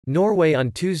Norway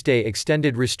on Tuesday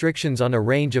extended restrictions on a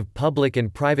range of public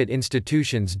and private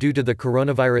institutions due to the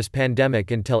coronavirus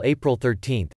pandemic until April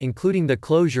 13, including the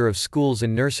closure of schools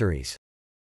and nurseries.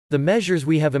 The measures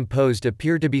we have imposed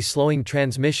appear to be slowing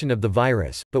transmission of the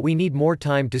virus, but we need more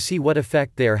time to see what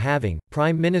effect they are having,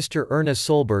 Prime Minister Erna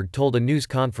Solberg told a news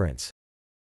conference.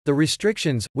 The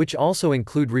restrictions, which also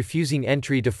include refusing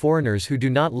entry to foreigners who do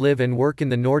not live and work in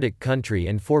the Nordic country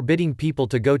and forbidding people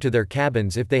to go to their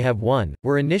cabins if they have one,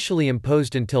 were initially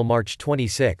imposed until March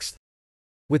 26.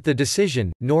 With the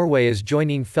decision, Norway is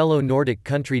joining fellow Nordic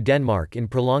country Denmark in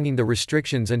prolonging the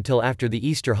restrictions until after the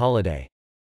Easter holiday.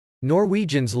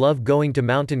 Norwegians love going to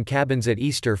mountain cabins at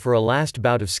Easter for a last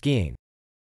bout of skiing.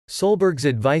 Solberg's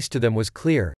advice to them was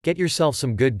clear: get yourself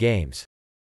some good games.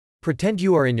 Pretend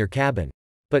you are in your cabin.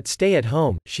 But stay at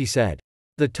home, she said.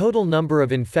 The total number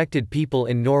of infected people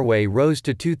in Norway rose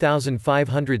to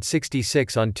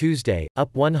 2,566 on Tuesday,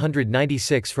 up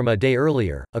 196 from a day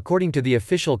earlier, according to the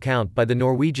official count by the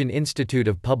Norwegian Institute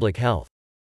of Public Health.